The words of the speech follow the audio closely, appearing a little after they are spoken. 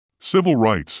Civil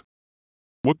rights.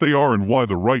 What they are and why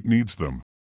the right needs them.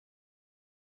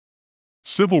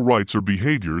 Civil rights are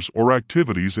behaviors or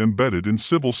activities embedded in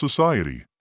civil society.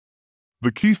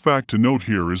 The key fact to note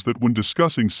here is that when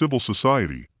discussing civil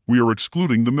society, we are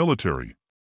excluding the military.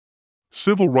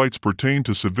 Civil rights pertain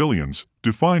to civilians,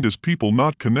 defined as people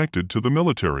not connected to the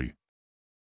military.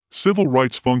 Civil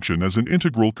rights function as an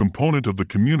integral component of the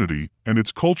community and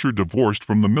its culture divorced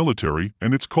from the military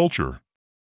and its culture.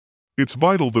 It's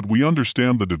vital that we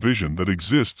understand the division that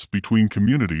exists between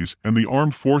communities and the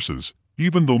armed forces,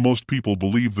 even though most people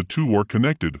believe the two are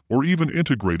connected or even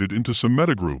integrated into some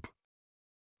metagroup.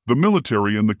 The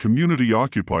military and the community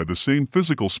occupy the same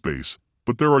physical space,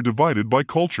 but they are divided by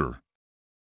culture.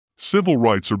 Civil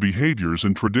rights are behaviors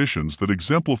and traditions that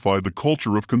exemplify the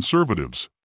culture of conservatives.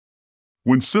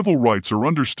 When civil rights are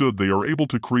understood, they are able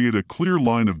to create a clear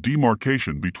line of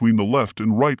demarcation between the left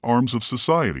and right arms of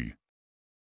society.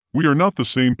 We are not the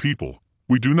same people.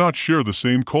 We do not share the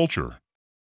same culture.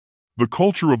 The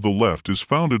culture of the left is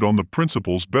founded on the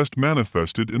principles best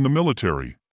manifested in the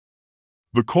military.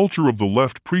 The culture of the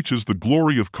left preaches the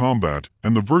glory of combat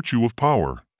and the virtue of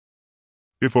power.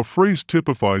 If a phrase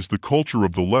typifies the culture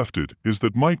of the left, it is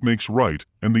that might makes right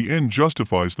and the end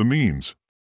justifies the means.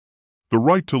 The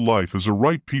right to life is a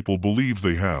right people believe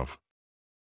they have.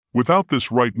 Without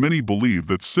this right, many believe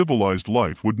that civilized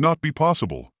life would not be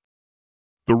possible.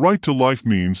 The right to life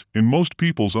means, in most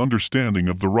people's understanding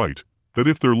of the right, that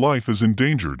if their life is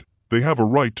endangered, they have a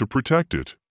right to protect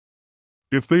it.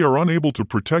 If they are unable to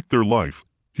protect their life,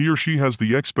 he or she has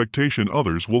the expectation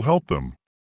others will help them.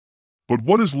 But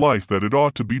what is life that it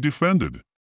ought to be defended?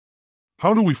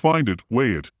 How do we find it,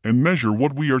 weigh it, and measure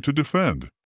what we are to defend?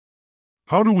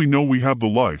 How do we know we have the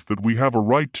life that we have a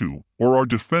right to, or are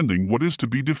defending what is to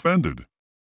be defended?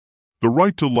 The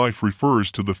right to life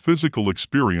refers to the physical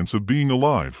experience of being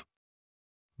alive.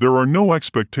 There are no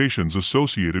expectations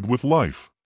associated with life.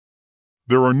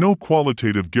 There are no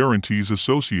qualitative guarantees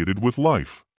associated with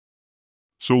life.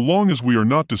 So long as we are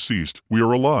not deceased, we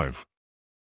are alive.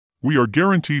 We are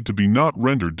guaranteed to be not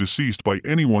rendered deceased by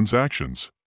anyone's actions.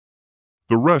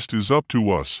 The rest is up to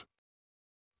us.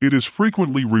 It is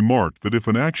frequently remarked that if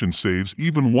an action saves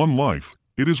even one life,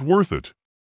 it is worth it.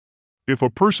 If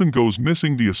a person goes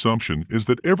missing, the assumption is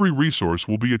that every resource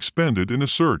will be expended in a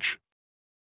search.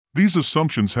 These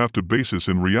assumptions have no basis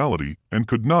in reality and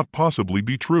could not possibly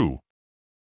be true.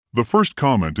 The first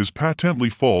comment is patently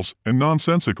false and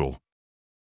nonsensical.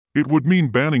 It would mean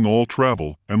banning all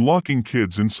travel and locking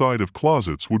kids inside of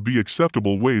closets would be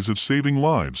acceptable ways of saving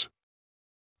lives.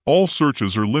 All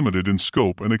searches are limited in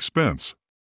scope and expense.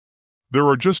 There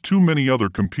are just too many other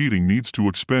competing needs to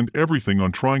expend everything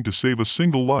on trying to save a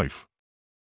single life.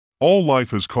 All life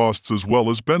has costs as well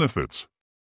as benefits.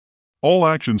 All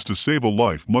actions to save a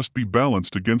life must be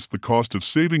balanced against the cost of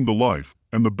saving the life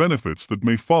and the benefits that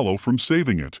may follow from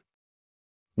saving it.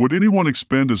 Would anyone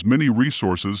expend as many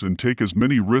resources and take as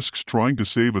many risks trying to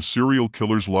save a serial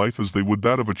killer's life as they would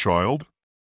that of a child?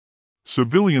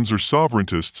 Civilians are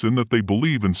sovereigntists in that they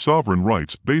believe in sovereign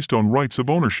rights based on rights of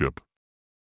ownership.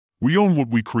 We own what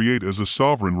we create as a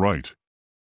sovereign right.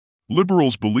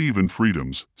 Liberals believe in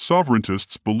freedoms,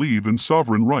 sovereigntists believe in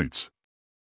sovereign rights.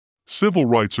 Civil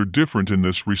rights are different in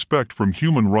this respect from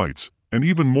human rights, and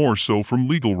even more so from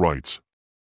legal rights.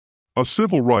 A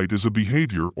civil right is a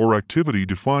behavior or activity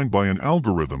defined by an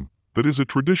algorithm that is a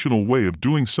traditional way of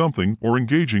doing something or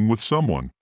engaging with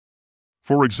someone.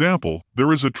 For example,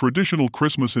 there is a traditional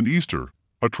Christmas and Easter,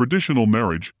 a traditional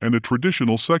marriage, and a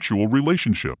traditional sexual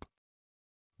relationship.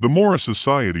 The more a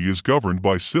society is governed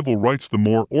by civil rights, the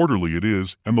more orderly it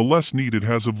is and the less need it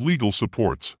has of legal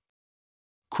supports.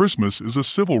 Christmas is a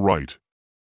civil right.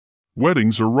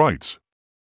 Weddings are rights.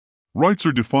 Rights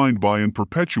are defined by and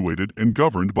perpetuated and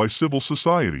governed by civil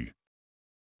society.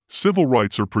 Civil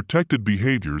rights are protected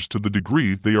behaviors to the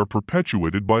degree they are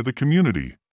perpetuated by the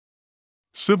community.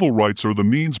 Civil rights are the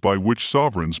means by which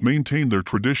sovereigns maintain their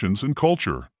traditions and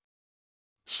culture.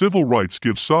 Civil rights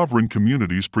give sovereign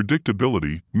communities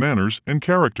predictability, manners, and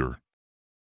character.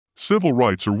 Civil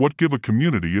rights are what give a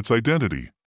community its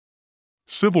identity.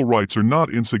 Civil rights are not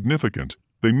insignificant,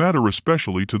 they matter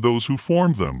especially to those who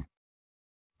formed them.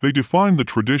 They define the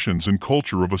traditions and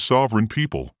culture of a sovereign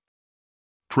people.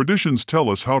 Traditions tell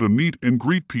us how to meet and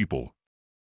greet people.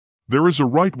 There is a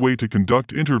right way to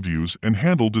conduct interviews and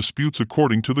handle disputes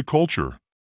according to the culture.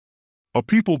 A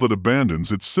people that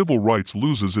abandons its civil rights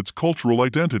loses its cultural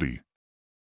identity.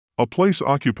 A place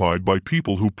occupied by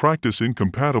people who practice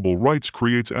incompatible rights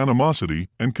creates animosity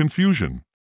and confusion.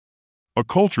 A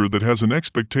culture that has an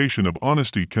expectation of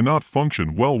honesty cannot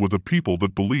function well with a people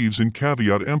that believes in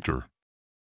caveat emptor.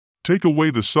 Take away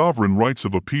the sovereign rights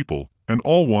of a people, and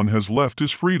all one has left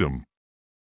is freedom.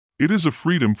 It is a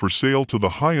freedom for sale to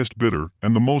the highest bidder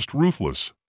and the most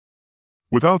ruthless.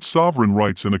 Without sovereign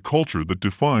rights in a culture that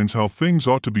defines how things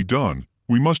ought to be done,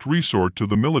 we must resort to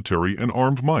the military and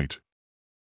armed might.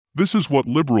 This is what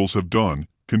liberals have done,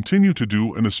 continue to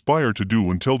do and aspire to do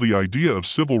until the idea of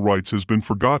civil rights has been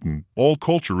forgotten, all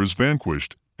culture is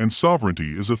vanquished, and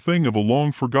sovereignty is a thing of a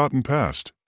long-forgotten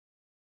past.